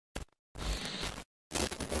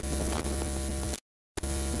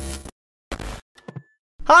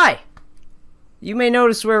Hi! You may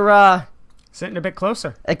notice we're, sitting a bit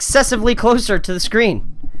closer. excessively closer to the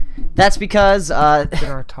screen. That's because, Get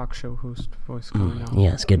our talk show host voice going on.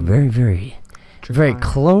 yes, get very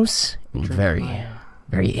close and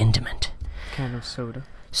very intimate. Can of soda.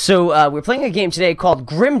 So, we're playing a game today called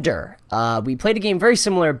Grimder. We played a game very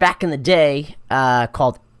similar back in the day,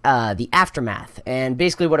 called, the Aftermath. And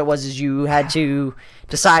basically what it was is you had to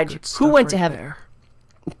decide who went to heaven.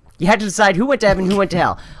 You had to decide who went to heaven, who went to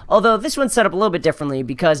hell. Although this one's set up a little bit differently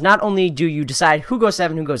because not only do you decide who goes to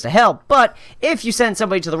heaven, who goes to hell, but if you send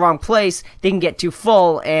somebody to the wrong place, they can get too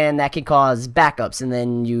full and that can cause backups and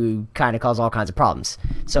then you kind of cause all kinds of problems.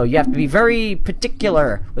 So you have to be very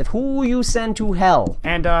particular with who you send to hell.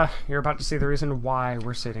 And you're about to see the reason why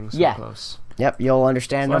we're sitting so close. Yep, you'll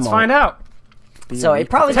understand. So let's find out. So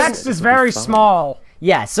it probably text is very small.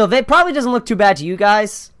 Yeah, so that probably doesn't look too bad to you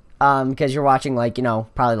guys. Because you're watching, like, you know,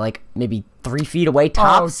 probably, like, maybe 3 feet away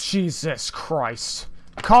tops. Oh, Jesus Christ.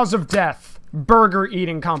 Cause of death. Burger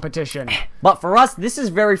eating competition. But for us, this is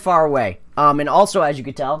very far away. And also, as you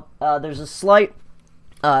can tell, there's a slight...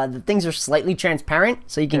 the things are slightly transparent,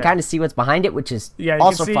 so you can kind of see what's behind it, which is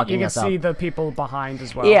also fucking us up. You can see the people behind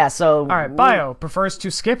as well. Yeah, so... Alright, bio. Prefers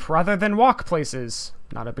to skip rather than walk places.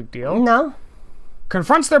 Not a big deal. No.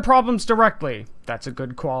 Confronts their problems directly. That's a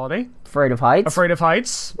good quality. Afraid of heights. Afraid of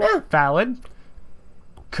heights. Yeah. Valid.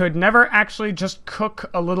 Could never actually just cook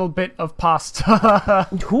a little bit of pasta.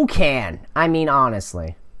 Who can? I mean,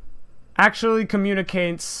 honestly. Actually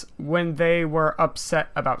communicates when they were upset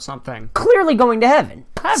about something. Clearly going to heaven.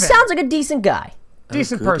 Sounds like a decent guy.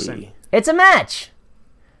 Decent person. It's a match.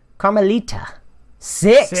 Carmelita.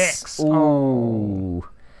 6. Ooh. Oh.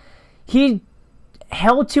 He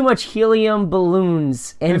held too much helium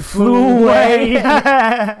balloons and flew away.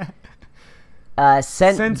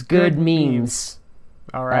 Sent good memes.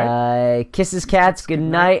 All right. Kisses cats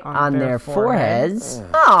goodnight on their foreheads.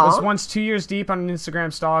 Aww. Was once 2 years deep on an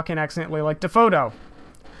Instagram stalk and accidentally liked a photo.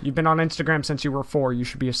 You've been on Instagram since you were 4. You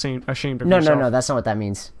should be ashamed of yourself. No, that's not what that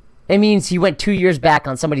means. It means he went 2 years back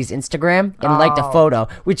on somebody's Instagram and liked a photo,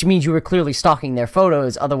 which means you were clearly stalking their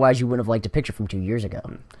photos. Otherwise, you wouldn't have liked a picture from 2 years ago.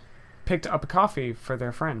 Picked up a coffee for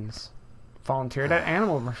their friends. Volunteered at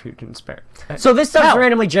animal refuge in Spare. So this stuff's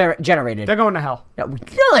randomly generated. They're going to hell. No,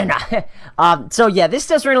 they're not. So yeah, this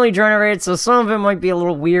stuff's randomly generated, so some of it might be a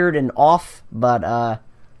little weird and off, but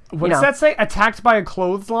what does that say? Attacked by a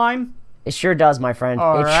clothesline? It sure does, my friend.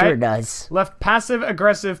 Sure does. Left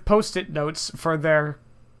passive-aggressive post-it notes for their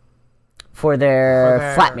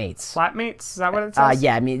flatmates. Flatmates? Is that what it says?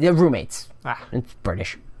 Yeah, I mean, they're roommates. Ah. It's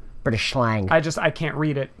British slang. I can't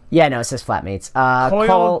read it. Yeah, no, it says flatmates.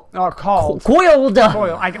 Coiled. Coiled.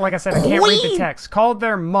 Like I said, I can't read the text. Called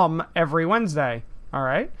their mum every Wednesday. All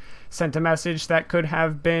right. Sent a message that could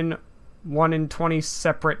have been 1 in 20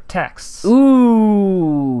 separate texts.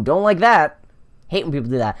 Ooh, don't like that. Hate when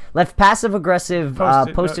people do that. Left passive-aggressive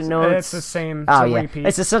post-it notes. It's the same. Oh, yeah. Repeat.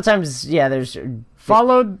 It's just sometimes, yeah, there's...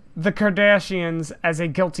 Followed the Kardashians as a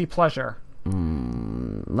guilty pleasure.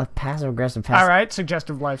 Left passive-aggressive. All right,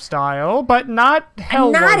 suggestive lifestyle, but not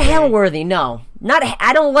hell-worthy. Not hell-worthy, no.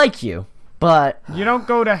 I don't like you, but... You don't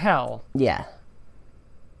go to hell. Yeah.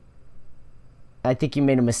 I think you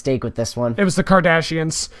made a mistake with this one. It was the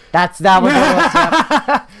Kardashians. That was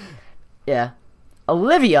the Yeah.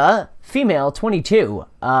 Olivia, female, 22.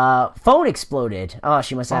 Phone exploded. Oh,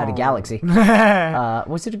 she must have had a Galaxy.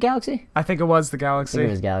 Was it a Galaxy? I think it was the Galaxy. I think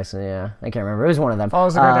it was Galaxy, yeah. I can't remember. It was one of them.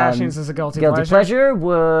 Follows the Kardashians as a guilty pleasure.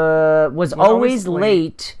 Was always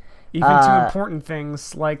late. Even to important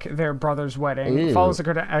things like their brother's wedding. Ew. Follows the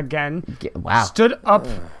Kardashians again. Wow. Stood up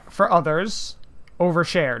for others.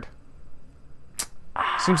 Overshared.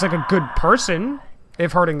 Seems like a good person.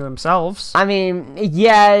 If hurting themselves. I mean,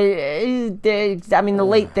 yeah. I mean, the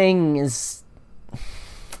late thing is...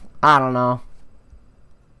 I don't know.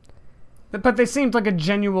 But they seemed like a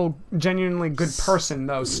genuinely good person,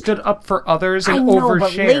 though. Stood up for others and overshared.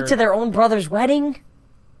 But late to their own brother's wedding?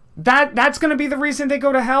 That's going to be the reason they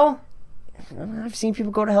go to hell? I've seen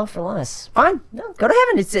people go to hell for less. Fine. No, go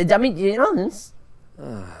to heaven. I mean, you know, it's...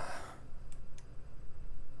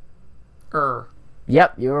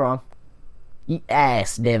 Yep, you were wrong. Eat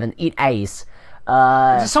ass, Devin. Eat ass.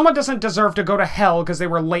 Someone doesn't deserve to go to hell because they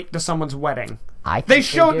were late to someo's wedding. They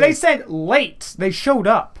said late. They showed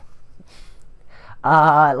up.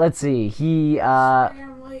 Let's see. He,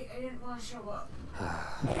 I'm late. I didn't want to show up.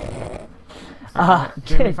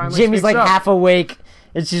 Jimmy's like half awake.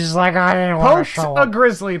 And she's just like, I didn't want to show up. Poked a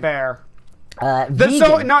grizzly bear.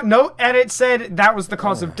 No edit said that was the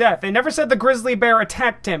cause of death. They never said the grizzly bear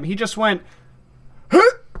attacked him. He just went,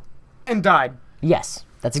 huh, and died. Yes,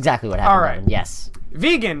 that's exactly what happened. All right. Yes.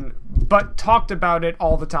 Vegan, but talked about it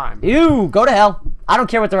all the time. Ew, go to hell. I don't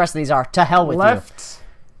care what the rest of these are. To hell with Left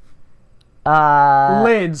you.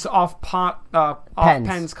 lids off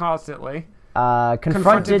pens constantly.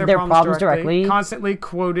 Confronted their problems directly. Constantly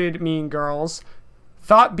quoted Mean Girls.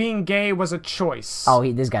 Thought being gay was a choice.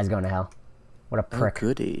 Oh, this guy's going to hell. What a prick.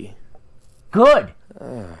 Goody. Good.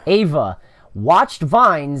 Ava. Watched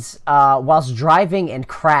Vines whilst driving and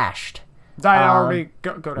crashed. I already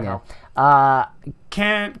go to hell.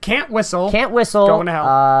 Can't whistle. Can't whistle. Going to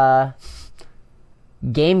hell.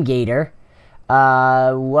 Game Gator.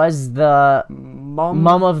 Was the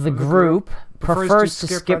mum of the group. Prefers to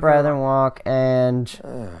skip rather than walk. And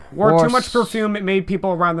wore too much perfume. It made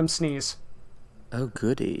people around them sneeze. Oh,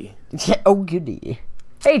 goody. Oh, goody.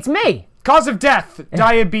 Hey, it's me. Cause of death,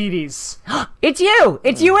 diabetes. It's you.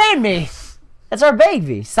 It's you and me. That's our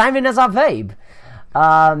baby. Simon is our babe.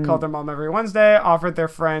 Called their mom every Wednesday. Offered their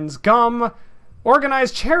friends gum.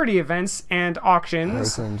 Organized charity events and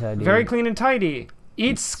auctions. Very clean and tidy.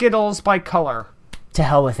 Eats Skittles by color. To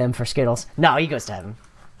hell with him for Skittles. No, he goes to heaven.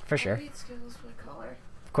 For sure. Eat Skittles by color.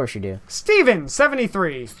 Of course you do. Steven,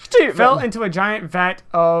 73. Fell into a giant vat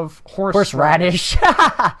of horseradish.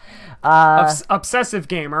 Obsessive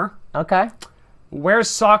gamer. Okay. Wears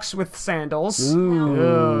socks with sandals.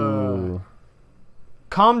 Ooh.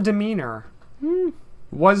 Calm demeanor.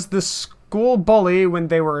 Was the school bully when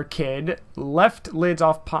they were a kid. Left lids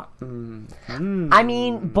off I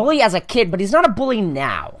mean, bully as a kid, but he's not a bully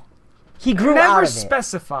now. He grew out Never of it.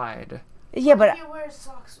 specified. Yeah, but... He wears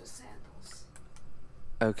socks with sandals.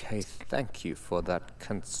 Okay, thank you for that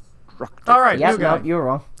constructive... Alright, Yes, Hugo. no, you were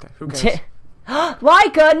wrong. Who cares?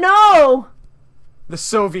 Laika, no! The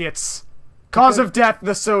Soviets. Cause of death,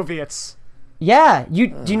 the Soviets. Yeah,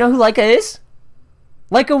 do you know who Laika is?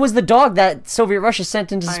 Laika was the dog that Soviet Russia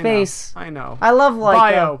sent into space. I know. I love Laika.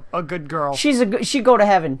 Bio, a good girl. She'd go to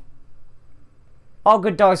heaven. All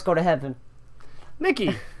good dogs go to heaven.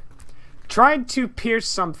 Nikki. Tried to pierce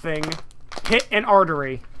something. Hit an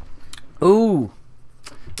artery. Ooh.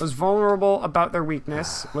 Was vulnerable about their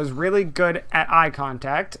weakness. Was really good at eye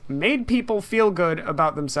contact. Made people feel good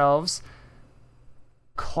about themselves.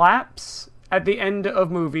 Claps at the end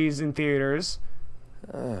of movies in theaters.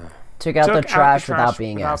 Took out the trash without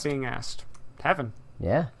being asked. Heaven.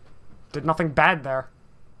 Yeah. Did nothing bad there.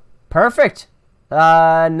 Perfect.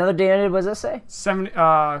 Another day ended, what does that say?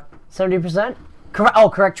 70%? Correct. Oh,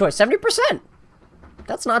 correct choice. 70%.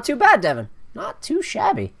 That's not too bad, Devin. Not too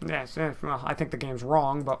shabby. Yes, well, I think the game's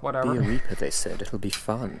wrong, but whatever. Be a Reaper, they said. It'll be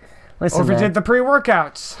fun. Listen, Overdid the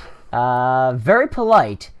pre-workouts. very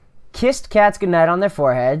polite. Kissed cats goodnight on their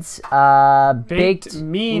foreheads. Baked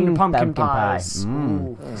mean pumpkin pies.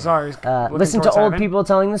 Ooh, sorry. Listened to old people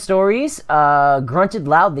telling the stories. Grunted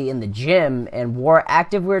loudly in the gym and wore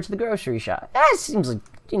activewear to the grocery shop. That seems like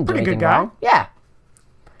didn't do Pretty good anything guy. wrong. Yeah.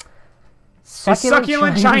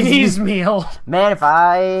 Succulent Chinese meal. Man,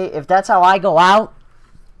 if that's how I go out,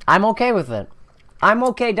 I'm okay with it. I'm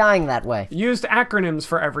okay dying that way. Used acronyms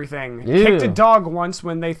for everything. Ew. Kicked a dog once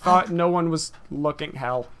when they thought no one was looking.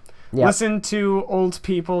 Hell. Yep. Listened to old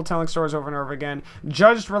people telling stories over and over again.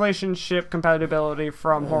 Judged relationship compatibility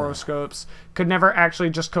from horoscopes. Could never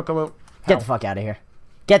actually just cook a little. Get the fuck out of here.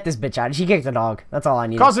 Get this bitch out. She kicked the dog. That's all I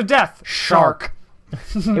need. Cause of death. Shark.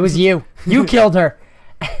 It was you. You killed her.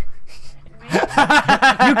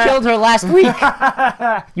 You killed her last week.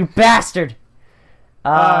 You bastard.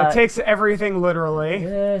 Takes everything literally.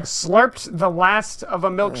 Slurped the last of a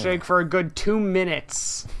milkshake for a good 2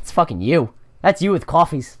 minutes. It's fucking you. That's you with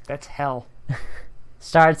coffees. That's hell.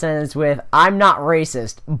 Started sentence with, I'm not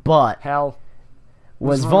racist, but Hell.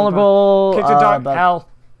 was vulnerable. Kicked a dog. Hell.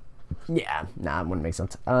 Yeah, nah, it wouldn't make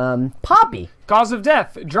sense. Poppy. Cause of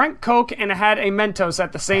death. Drank Coke and had a Mentos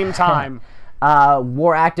at the same time.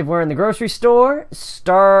 Wore activewear in the grocery store.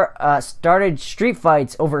 Started street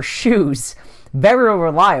fights over shoes. Very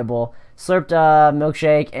reliable. Slurped a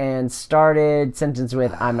milkshake and started sentence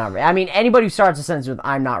with, I'm not I mean, anybody who starts a sentence with,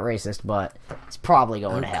 I'm not racist, but it's probably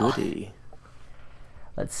going to hell. Goody.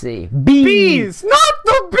 Let's see. Bees! Not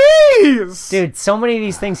the bees! Dude, so many of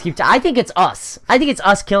these things keep... I think it's us. I think it's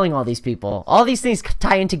us killing all these people. All these things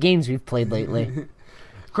tie into games we've played lately.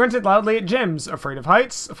 Grunted loudly at gyms. Afraid of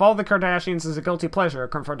heights. Follow the Kardashians as a guilty pleasure.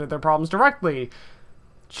 Confronted their problems directly.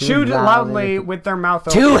 Chewed loudly with their mouth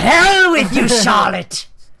open. To hell with you, Charlotte!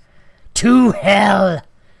 To hell!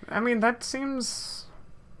 I mean, that seems...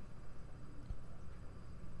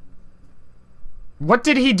 What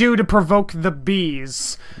did he do to provoke the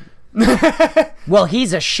bees? Well,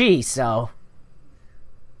 he's a she, so...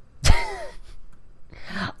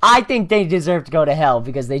 I think they deserve to go to hell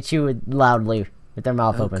because they chew it loudly with their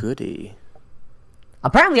mouth open. Goody.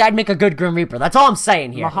 Apparently, I'd make a good Grim Reaper. That's all I'm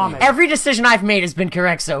saying here. Muhammad. Every decision I've made has been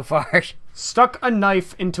correct so far. Stuck a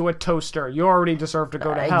knife into a toaster. You already deserve to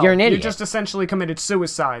go to hell. You're an idiot. You just essentially committed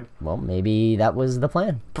suicide. Well, maybe that was the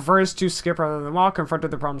plan. Prefers to skip rather than walk. Confronted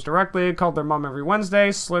their problems directly. Called their mom every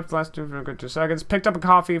Wednesday. Slipped last 2 seconds. Picked up a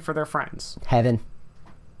coffee for their friends. Heaven.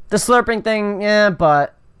 The slurping thing, yeah,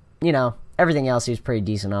 but, you know, everything else he was pretty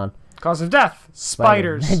decent on. Cause of death.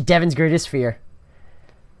 Spiders. Devin's greatest fear.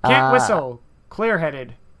 Can't whistle.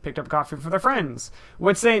 Clear-headed. Picked up coffee for their friends.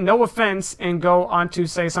 Would say no offense and go on to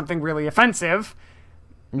say something really offensive.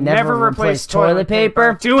 Never replace toilet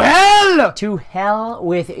paper. To hell! To hell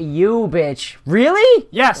with you, bitch. Really?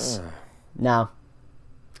 Yes. No.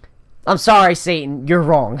 I'm sorry, Satan. You're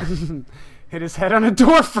wrong. Hit his head on a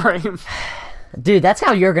door frame. Dude, that's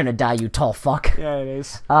how you're gonna die, you tall fuck. Yeah, it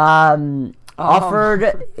is.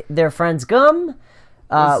 Offered their friends gum.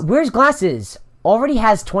 Wears glasses. Already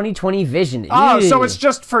has 20/20 vision. Oh, Ew. so it's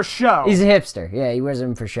just for show. He's a hipster. Yeah, he wears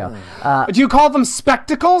them for show. Do you call them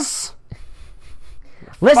spectacles?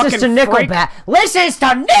 Listens to fucking Nickelback. Listens to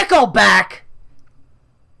Nickelback!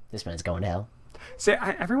 This man's going to hell. See,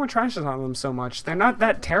 everyone trashes on them so much. They're not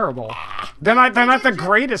that terrible. They're not the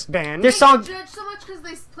greatest band. Their songs... Judge so much because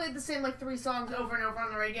they played the same like 3 songs over and over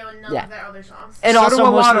on the radio and none Yeah. of their other songs. And So do also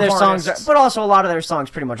a most lot of their of songs... artists. But also a lot of their songs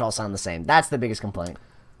pretty much all sound the same. That's the biggest complaint.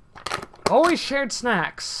 Always shared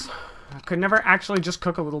snacks. Could never actually just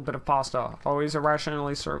cook a little bit of pasta. Always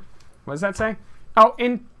irrationally serve. What does that say? Oh,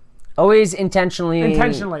 Always intentionally...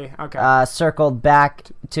 intentionally. Okay. Circled back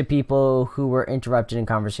to people who were interrupted in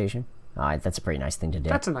conversation. Alright, that's a pretty nice thing to do.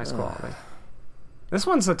 That's a nice quality. This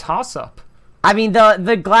one's a toss-up. I mean,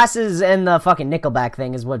 the glasses and the fucking Nickelback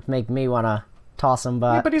thing is what make me want to toss him, Yeah,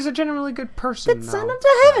 but... but he's a genuinely good person. Send though. him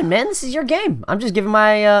to heaven, man. This is your game. I'm just giving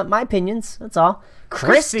my my opinions. That's all.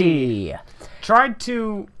 Christy tried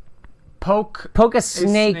to poke a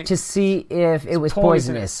snake to see if it was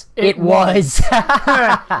poisonous. poisonous. It was.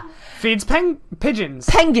 feeds pigeons.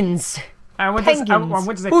 Penguins. I went to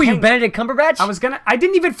Penguins. say Who, you Benedict Cumberbatch? I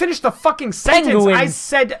didn't even finish the fucking sentence. Penguins. I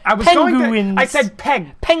said I was Penguins. going to. I said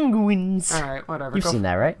peg. Penguins. All right, whatever. You've seen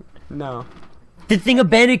that, right? No. The thing of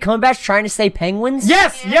Benedict Cumberbatch trying to say penguins?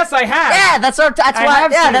 Yes, yes, I have. Yeah, that's what have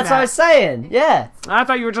seen what I was saying. Yeah. I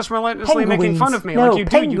thought you were just relentlessly making fun of me, No, like you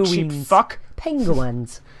do, you cheap penguins. fuck.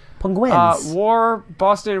 Penguins. Penguins. Wore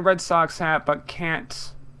Boston Red Sox hat, but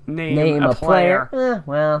can't name a player.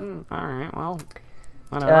 Well. All right, well,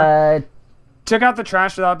 whatever. Took out the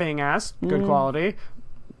trash without being asked. Good quality.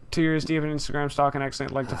 2 years deep in Instagram stock and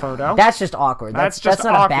excellent liked the photo. That's just awkward. That's not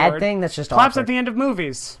awkward. a bad thing. That's just Claps awkward. at the end of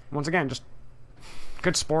movies. Once again, just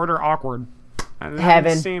good sport or awkward.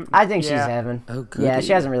 Heaven. I think she's heaven. Oh, goody. Yeah,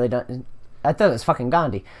 she hasn't really done... I thought it was fucking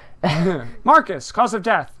Gandhi. Marcus, cause of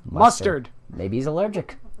death. Mustard. Maybe he's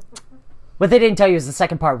allergic. What they didn't tell you is the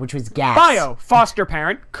second part, which was gas. Bio, foster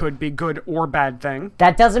parent. Could be good or bad thing.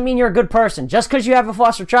 That doesn't mean you're a good person. Just because you have a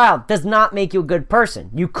foster child does not make you a good person.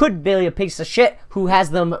 You could be a piece of shit who has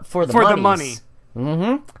them for the money.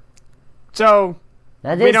 Mm-hmm. So,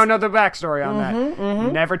 That we is- don't know the backstory on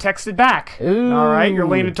that. Never texted back. Ooh. All right, you're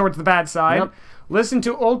leaning towards the bad side. Yep. Listen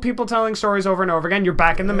to old people telling stories over and over again. You're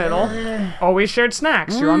back in the middle. Always shared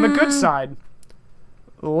snacks. You're on the good side.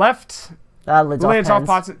 Left Lids lids off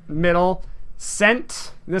off pens. pots. Middle.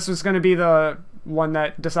 Sent. This was going to be the one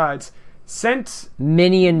that decides. Sent.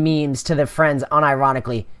 Minion memes to their friends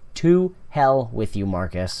unironically. To hell with you,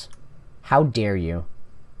 Marcus. How dare you?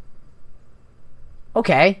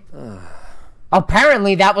 Okay.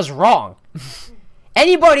 Apparently that was wrong.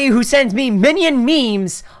 Anybody who sends me minion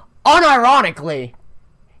memes unironically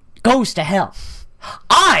goes to hell.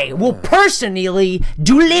 I will personally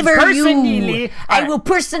deliver you. I will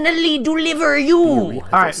personally deliver you. All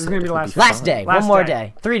right, this is going to be the last. Last day. Last One more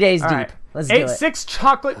day. day. 3 days All deep. right. Let's do Ate it. 6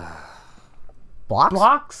 chocolate Blocks?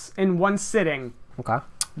 blocks in one sitting. Okay.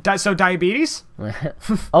 So diabetes?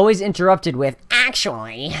 Always interrupted with,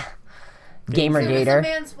 actually, So Gamergator.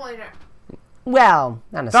 it's a mansplainer. Well,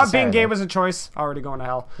 not necessarily. Thought being gay was a choice. Already going to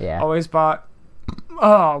hell. Yeah. Always bought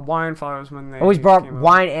wine flowers when they Always brought came over.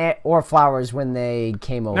 wine or flowers when they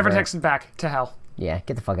came over. Never texted back. To hell. Yeah,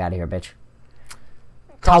 get the fuck out of here, bitch.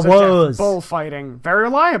 Cause of Towers. death, bullfighting. Very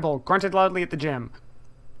reliable. Grunted loudly at the gym.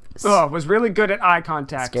 Was really good at eye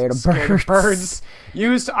contact. Scared of birds.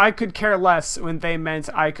 Used I could care less when they meant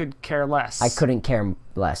I could care less. I couldn't care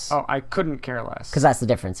less. Oh, I couldn't care less. Because that's the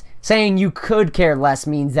difference. Saying you could care less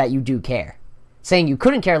means that you do care. Saying you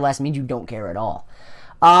couldn't care less means you don't care at all.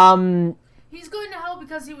 He's going to hell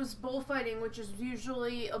because he was bullfighting, which is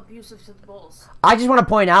usually abusive to the bulls. I just want to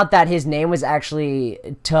point out that his name was actually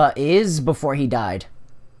Is before he died.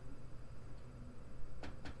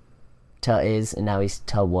 is, and now he's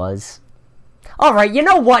was. All right, you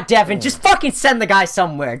know what, Devin? Just fucking send the guy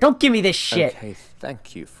somewhere. Don't give me this shit. Okay,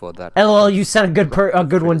 thank you for that. LOL, you sent a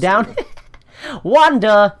good one down.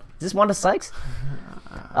 Wanda. Is this Wanda Sykes?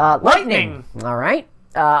 Lightning. All right.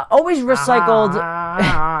 Always recycled.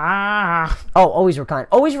 Oh, always reclined.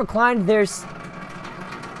 Always reclined. There's.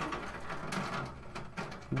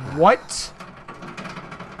 What?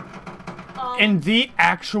 In the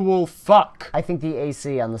actual fuck? I think the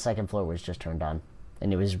AC on the second floor was just turned on,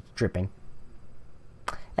 and it was dripping.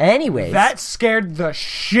 Anyways. That scared the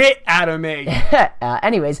shit out of me.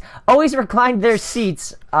 Anyways, always reclined their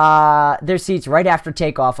seats right after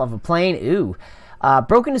takeoff of a plane. Ooh.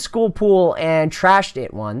 Broke into school pool and trashed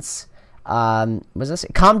it once. Was this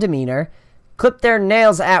calm demeanor? Clipped their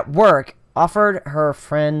nails at work. Offered her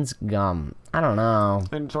friends gum. I don't know.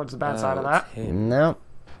 And towards the bad side of that. No.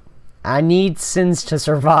 I need sins to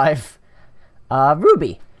survive.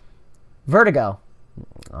 Ruby. Vertigo.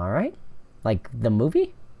 All right. Like the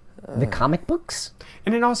movie? The comic books?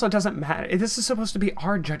 And it also doesn't matter. This is supposed to be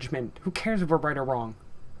our judgment. Who cares if we're right or wrong?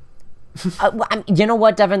 You know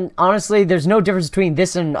what, Devin? Honestly, there's no difference between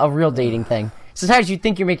this and a real dating thing. Sometimes you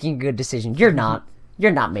think you're making a good decision. You're not.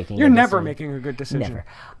 You're not making a good decision. You're never making a good decision.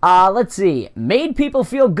 Never. Let's see. Made people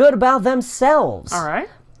feel good about themselves. All right.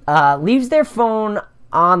 Leaves their phone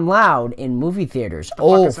on loud in movie theaters.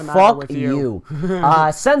 Fuck you.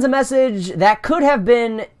 Sends a message that could have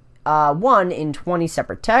been one in 20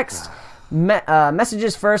 separate texts.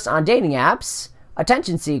 Messages first on dating apps.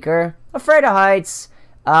 Attention seeker. Afraid of heights.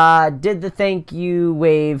 Did the thank you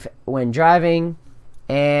wave when driving.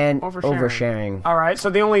 And oversharing. All right, so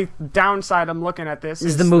the only downside I'm looking at this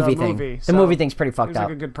is the movie thing. The movie thing's pretty fucked up.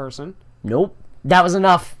 Like a good person. Nope. That was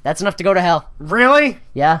enough. That's enough to go to hell. Really?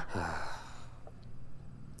 Yeah.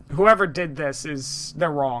 Whoever did this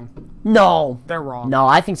they're wrong. No. They're wrong. No,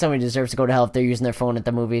 I think somebody deserves to go to hell if they're using their phone at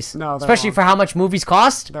the movies. No, especially for how much movies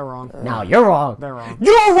cost. They're wrong. No, you're wrong. They're wrong.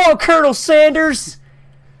 You're wrong, Colonel Sanders.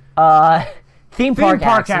 Theme park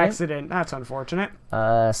accident. That's unfortunate.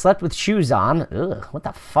 Slept with shoes on. Ugh, what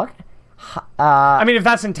the fuck? I mean, if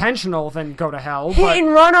that's intentional, then go to hell. Hit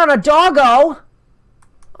and run on a doggo.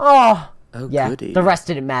 Oh yeah. Goody. The rest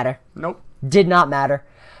didn't matter. Nope. Did not matter.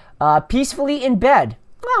 Peacefully in bed.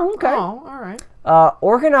 Oh, okay. Oh, all right.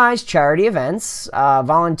 Organized charity events.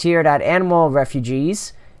 Volunteered at animal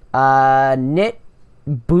refugees. Knit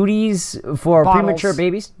booties for premature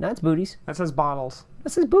babies. No, it's booties. That says bottles. That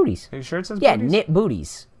says booties. Are you sure it says yeah, booties? knit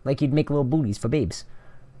booties. Like you'd make little booties for babes.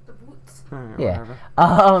 The boots. Right, Yeah.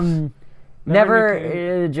 whatever.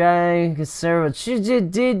 Never Sarah. She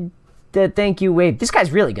did the thank you wave. This guy's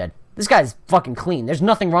really good. This guy's fucking clean. There's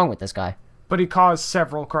nothing wrong with this guy. But he caused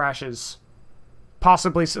several crashes.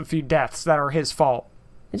 Possibly a few deaths that are his fault.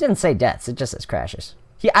 It doesn't say deaths. It just says crashes.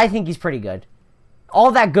 I think he's pretty good.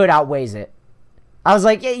 All that good outweighs it. I was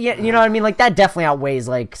like, yeah, you know what I mean? Like, that definitely outweighs,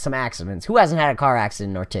 like, some accidents. Who hasn't had a car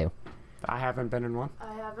accident or two? I haven't been in one.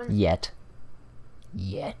 I haven't. Yet.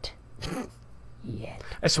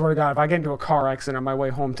 I swear to God, if I get into a car accident on my way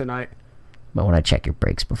home tonight. Might want to check your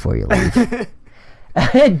brakes before you leave.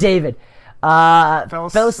 David.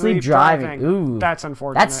 Fell asleep driving. Ooh. That's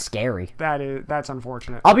unfortunate. That's scary. That's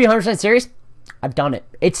unfortunate. I'll be 100% serious. I've done it.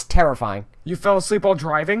 It's terrifying. You fell asleep while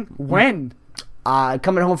driving? When?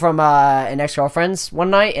 Coming home from an ex-girlfriend's one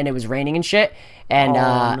night, and it was raining and shit, and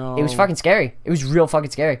no. It was fucking scary. It was real fucking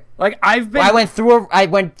scary. Like, I've been... I went through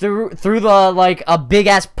the, like, a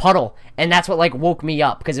big-ass puddle, and that's what, like, woke me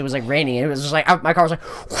up, because it was, like, raining, and it was just, like, my car was, like,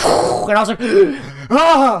 and I was, like,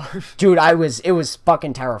 ah! Dude, it was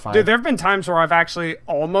fucking terrifying. Dude, there have been times where I've actually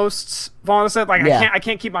almost fallen asleep. Like, yeah. I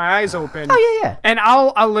can't keep my eyes open. Oh, yeah. And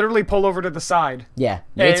I'll literally pull over to the side. Yeah,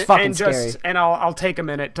 it's fucking scary. And I'll take a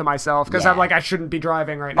minute to myself, because I'm like, I shouldn't be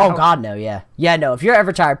driving right now. Oh, God, no, yeah. Yeah, no, if you're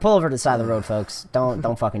ever tired, pull over to the side of the road, folks.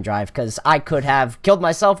 Don't fucking drive, because I could have killed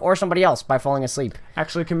myself or somebody else by falling asleep.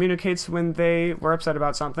 Actually communicates when they were upset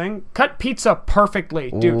about something. Cut pizza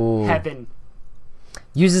perfectly. Dude, Ooh. Heaven.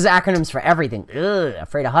 Uses acronyms for everything. Ugh,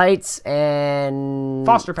 afraid of heights and...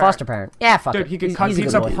 Foster parent. Yeah, fuck Dude, it. he could cut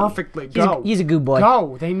pizza perfectly. Go. He's a good boy.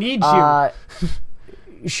 Go. They need you.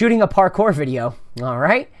 Shooting a parkour video. All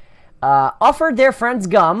right. Offered their friends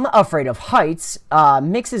gum. Afraid of heights.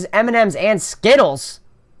 Mixes M&Ms and Skittles.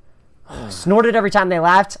 Snorted every time they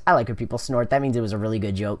laughed. I like when people snort. That means it was a really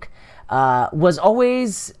good joke. Was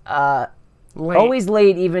always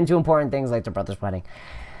late even to important things like their brother's wedding.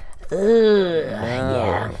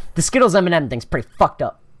 Yeah. The Skittles M&M thing's pretty fucked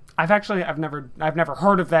up. I've never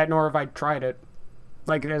heard of that, nor have I tried it.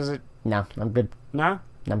 Like, is it? No, I'm good. No?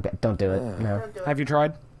 I'm good. Don't do it. No. Don't do it. Have you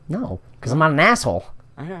tried? No, because I'm not an asshole.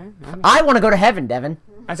 Okay. I want to go to heaven, Devin.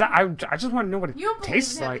 I just want to know what it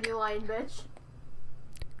tastes like. You lying bitch.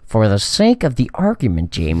 For the sake of the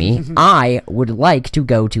argument, Jamie, I would like to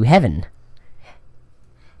go to heaven.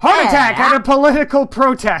 Heart attack at a political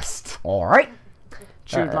protest. All right.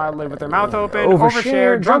 Chewed loudly with their mouth open. Overshare,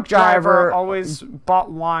 Overshare. Drunk driver. Always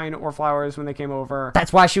bought wine or flowers when they came over.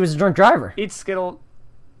 That's why she was a drunk driver. Eat Skittle.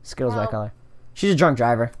 Skittles white collar. She's a drunk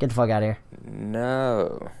driver. Get the fuck out of here.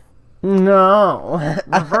 No. No.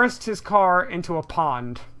 Reversed his car into a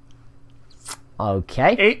pond.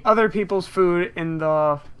 Okay. Ate other people's food in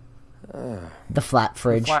the flat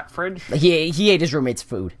fridge. flat fridge. He ate his roommate's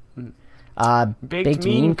food. Baked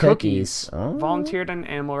mean cookies. Volunteered in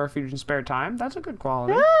animal refuge in spare time. That's a good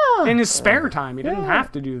quality. Yeah. In his spare time. He didn't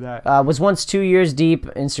have to do that. Was once 2 years deep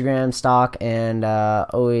Instagram stalk and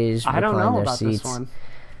always I don't reclined know their about seats. this one.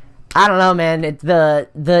 I don't know, man.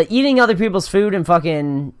 The eating other people's food and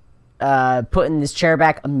fucking putting this chair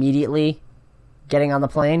back immediately, getting on the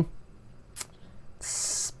plane.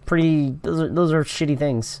 It's pretty. Those are shitty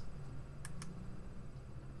things.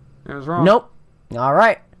 It was wrong. Nope. All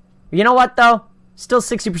right. You know what though? Still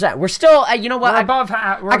 60%. We're still. You know what? We're above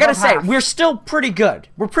half. I gotta say, we're still pretty good.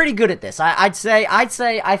 We're pretty good at this. I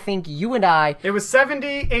think you and I. It was 70,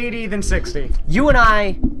 80, then 60. You and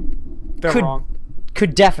I. They're wrong. We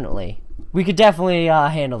could definitely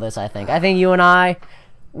handle this. I think you and I,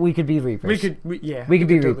 we could be Reapers. We could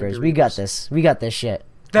be totally Reapers. We got this. We got this shit.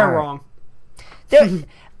 They're wrong.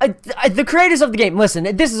 The creators of the game,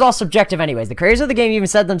 listen, this is all subjective anyways. The creators of the game even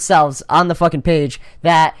said themselves on the fucking page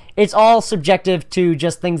that it's all subjective to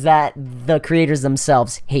just things that the creators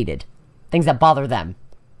themselves hated. Things that bother them.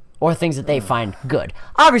 Or things that they find good.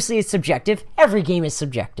 Obviously, it's subjective. Every game is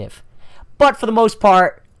subjective. But for the most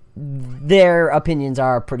part, their opinions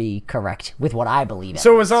are pretty correct with what I believe.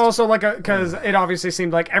 So it was also like because it obviously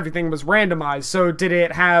seemed like everything was randomized. So did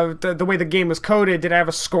it have the way the game was coded? Did it have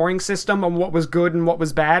a scoring system on what was good and what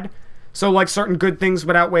was bad? So like certain good things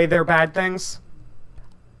would outweigh their bad things.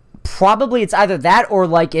 Probably it's either that or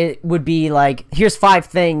like it would be like here's 5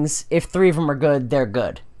 things. If 3 of them are good, they're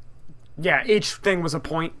good. Yeah, each thing was a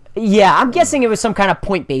point. Yeah, I'm guessing it was some kind of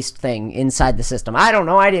point-based thing inside the system. I don't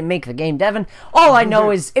know. I didn't make the game, Devin. All I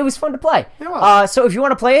know is it was fun to play. So if you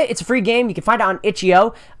want to play it, it's a free game. You can find it on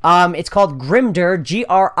itch.io. It's called Grimder,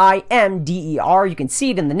 Grimder. You can see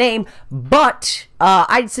it in the name. But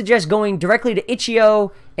I'd suggest going directly to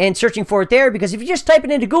itch.io and searching for it there, because if you just type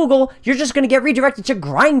it into Google, you're just going to get redirected to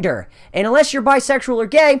Grimder. And unless you're bisexual or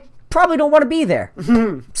gay, probably don't want to be there.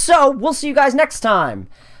 So we'll see you guys next time.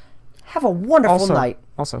 Have a wonderful night.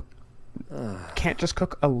 Also, can't just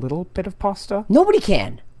cook a little bit of pasta? Nobody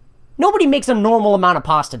can. Nobody makes a normal amount of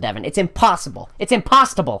pasta, Devin. It's impossible. It's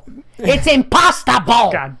impossible. It's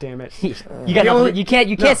impossible. God damn it. You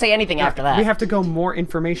can't say anything after that. We have to go more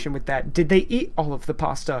information with that. Did they eat all of the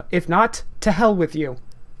pasta? If not, to hell with you.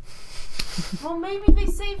 Well, maybe they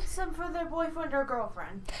saved some for their boyfriend or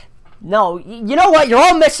girlfriend. No, you know what? You're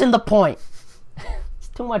all missing the point.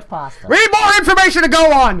 Too much pasta. We need more information to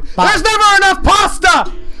go on. There's never enough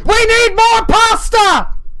pasta. We need more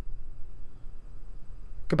pasta.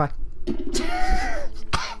 Goodbye.